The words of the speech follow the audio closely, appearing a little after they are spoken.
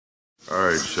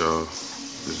Alright, y'all.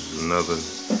 This is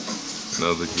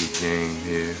another good game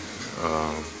here.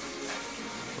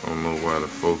 I don't know why the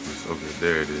focus. Okay,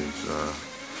 there it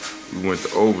is. We went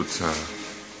to overtime.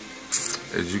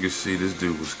 As you can see, this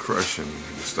dude was crushing me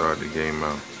to start the game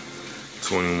out.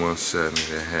 21-7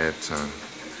 at halftime.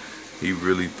 He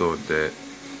really thought that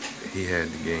he had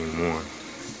the game won.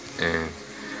 And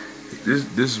this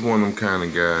is one of them kind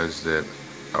of guys that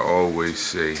I always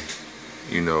say,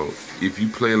 you know, if you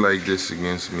play like this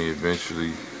against me,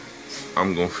 eventually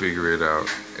I'm gonna figure it out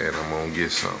and I'm gonna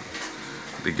get something.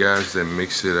 The guys that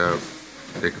mix it up,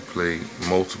 they can play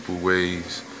multiple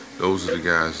ways. Those are the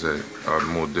guys that are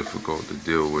more difficult to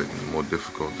deal with and more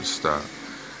difficult to stop.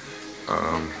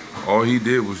 All he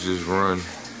did was just run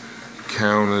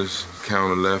counters,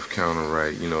 counter left, counter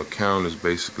right. You know, counters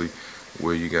basically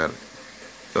where you got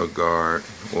a guard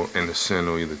or in the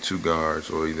center, either two guards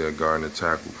or either a guard and a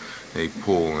tackle. They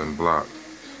pull and block,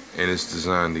 and it's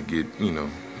designed to get, you know,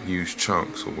 huge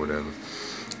chunks or whatever.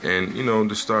 And you know,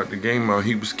 to start the game out,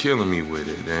 he was killing me with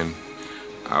it, and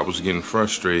I was getting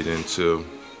frustrated until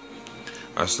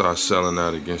I started selling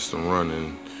out against the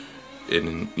run.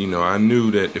 And you know, I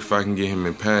knew that if I can get him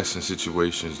in passing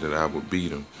situations, that I would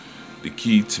beat him. The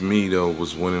key to me though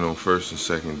was winning on first and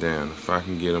second down. If I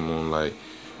can get him on like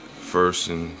first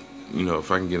and, you know,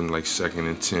 if I can get him like 2nd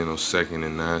and 10 or 2nd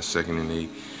and 9, 2nd and 8,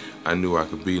 I knew I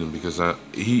could beat him, because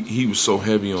he was so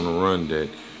heavy on the run that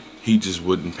he just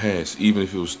wouldn't pass. Even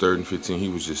if it was 3rd and 15, he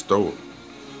would just throw it.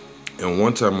 And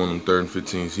one time on them 3rd and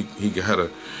 15s,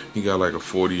 he got like a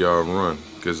 40-yard run,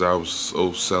 because I was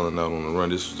so selling out on the run.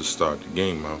 This was to start the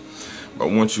game out. But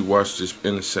once you watch this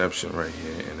interception right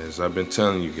here, and as I've been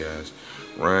telling you guys,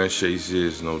 Ryan Shazier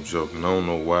is no joke, and I don't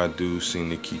know why dudes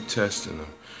seem to keep testing him.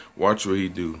 Watch what he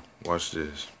do. Watch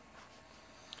this.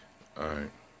 Alright,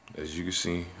 as you can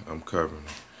see, I'm covering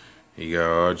him. He got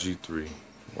RG3.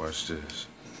 Watch this.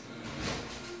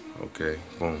 Okay,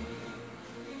 boom.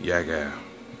 Yaga.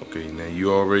 Okay, now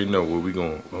you already know where we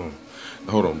going. Boom.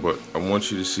 Hold on, but I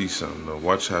want you to see something though.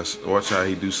 Watch how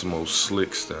he do some old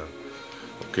slick stuff.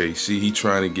 Okay, see, he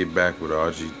trying to get back with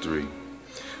RG3.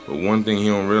 But one thing he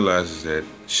don't realize is that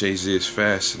Shazier is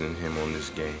faster than him on this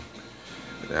game.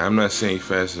 Now, I'm not saying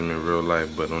faster than him in real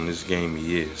life, but on this game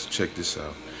he is. Check this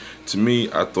out. To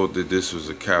me, I thought that this was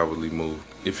a cowardly move.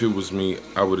 If it was me,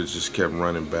 I would have just kept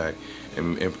running back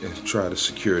and try to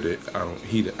secure it.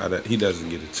 He doesn't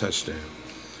get a touchdown.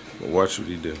 But watch what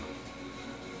he do.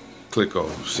 Click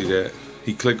off. See that?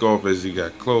 He click off as he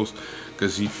got close,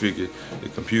 because he figured the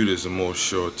computer is a more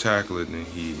sure tackler than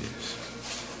he is.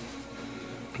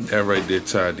 That right there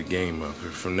tied the game up.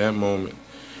 And from that moment,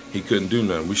 he couldn't do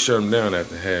nothing. We shut him down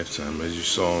after halftime, as you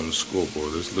saw on the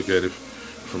scoreboard. Let's look at it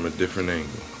from a different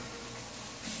angle.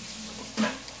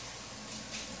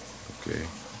 Okay,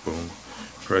 boom.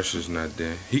 Pressure's not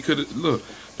there. He could have, look,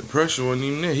 the pressure wasn't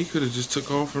even there. He could have just took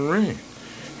off and ran.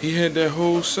 He had that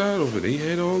whole side over there. He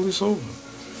had all this over.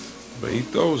 But he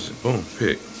throws it. Boom,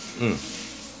 pick.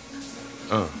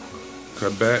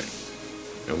 Cut back,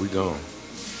 and we gone.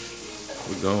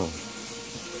 We gone.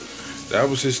 That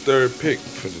was his 3rd pick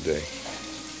for the day.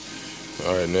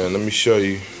 All right, now let me show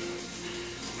you.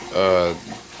 I'm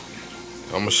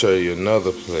gonna show you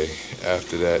another play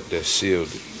after that sealed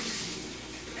it.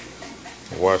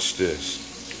 Watch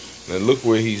this. Now look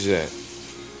where he's at.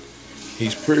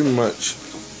 He's pretty much,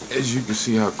 as you can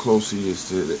see how close he is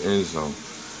to the end zone.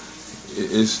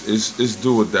 It's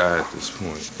do or die at this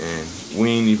point, and we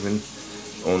ain't even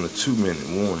on the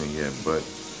 2-minute warning yet. But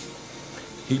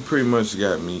he pretty much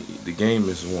got me. The game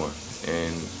is won,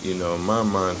 and you know, in my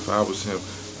mind, if I was him,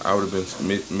 I would have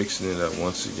been mixing it up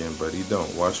once again. But he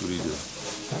don't. Watch what he do.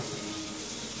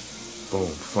 Boom,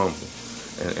 fumble,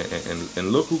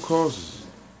 and look who causes it.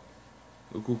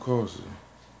 Look who causes it.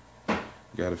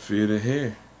 You gotta fear the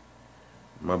hair.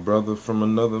 My brother from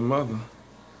another mother,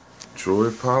 Troy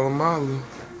Polamalu.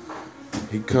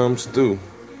 He comes through,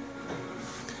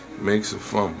 makes a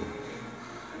fumble,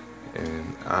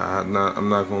 and I'm not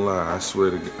gonna lie. I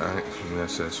swear to God, I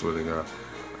swear to God,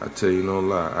 I tell you no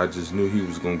lie. I just knew he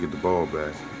was gonna get the ball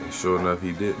back, and sure enough,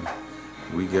 he didn't.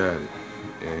 We got it,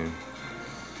 and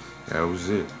that was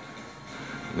it.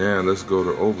 Now let's go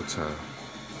to overtime.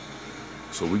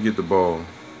 So we get the ball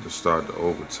to start the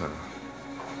overtime.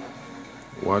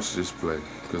 Watch this play,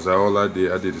 because all I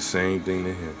did the same thing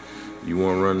to him. You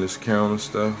want to run this counter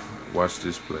stuff? Watch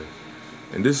this play.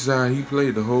 And this is how he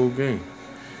played the whole game.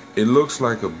 It looks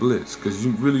like a blitz, because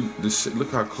you really,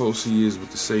 look how close he is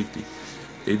with the safety.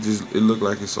 It looked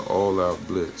like it's an all-out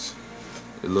blitz.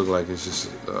 It looked like it's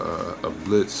just a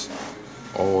blitz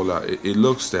all out. It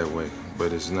looks that way.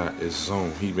 but it's not. It's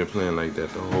zone. He been playing like that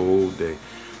the whole day.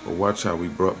 But watch how we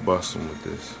bust him with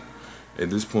this. At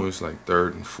this point, it's like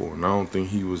 3rd and 4. And I don't think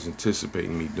he was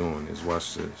anticipating me doing this.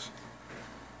 Watch this.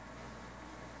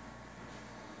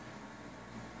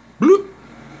 Bloop.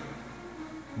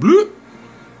 Bloop.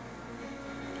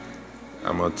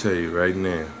 I'm going to tell you right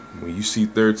now, when you see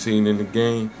 13 in the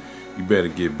game, you better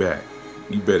get back.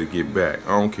 You better get back.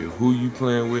 I don't care who you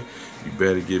playing with, you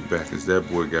better get back, because that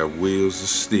boy got wheels of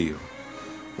steel.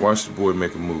 Watch the boy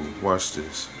make a move. Watch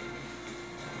this.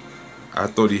 I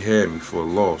thought he had me for a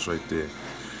loss right there.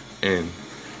 And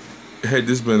had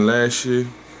this been last year,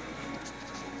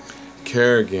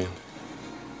 Kerrigan,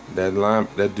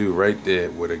 that dude right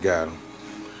there would have got him.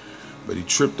 But he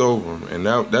tripped over him, and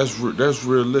that's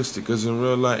realistic, because in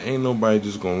real life, ain't nobody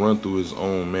just gonna run through his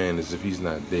own man as if he's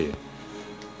not there.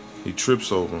 He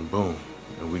trips over him, boom,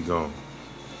 and we gone.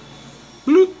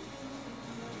 Bloop.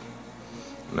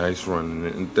 Nice run.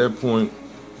 And at that point,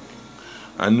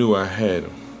 I knew I had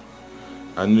him.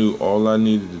 I knew all I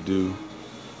needed to do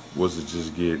was to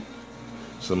just get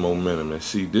some momentum. And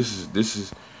see, this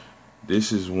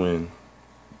is when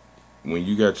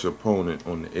you got your opponent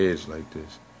on the edge like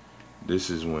this. This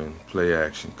is when play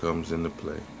action comes into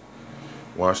play.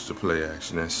 Watch the play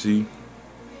action. And see,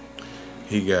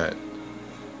 he got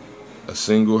a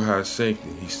single high safety.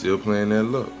 He's still playing that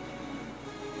look.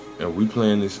 And we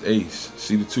playing this ace.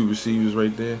 See the 2 receivers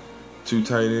right there? 2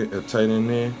 tight end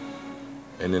there,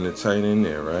 and then a tight end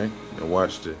there, right? Now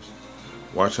watch this.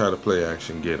 Watch how the play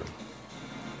action get him.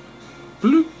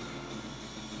 Bloop.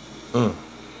 I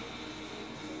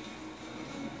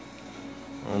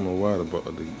don't know why the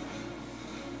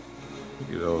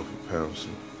get off of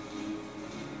pouncing.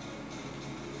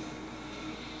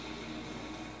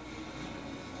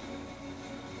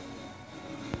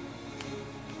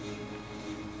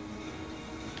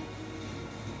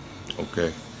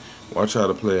 Okay, watch how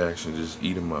the play action just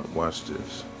eat him up. Watch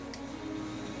this.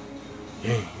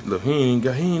 Yeah, look, he ain't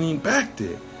even back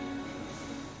there.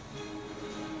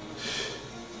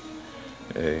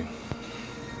 Hey,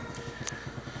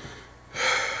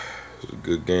 it was a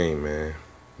good game, man.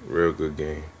 Real good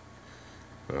game.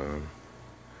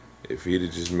 If he'd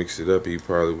have just mixed it up, he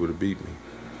probably would have beat me.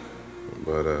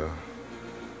 But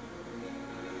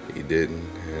he didn't,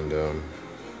 and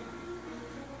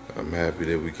I'm happy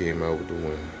that we came out with the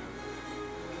win.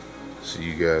 See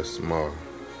you guys tomorrow.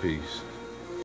 Peace.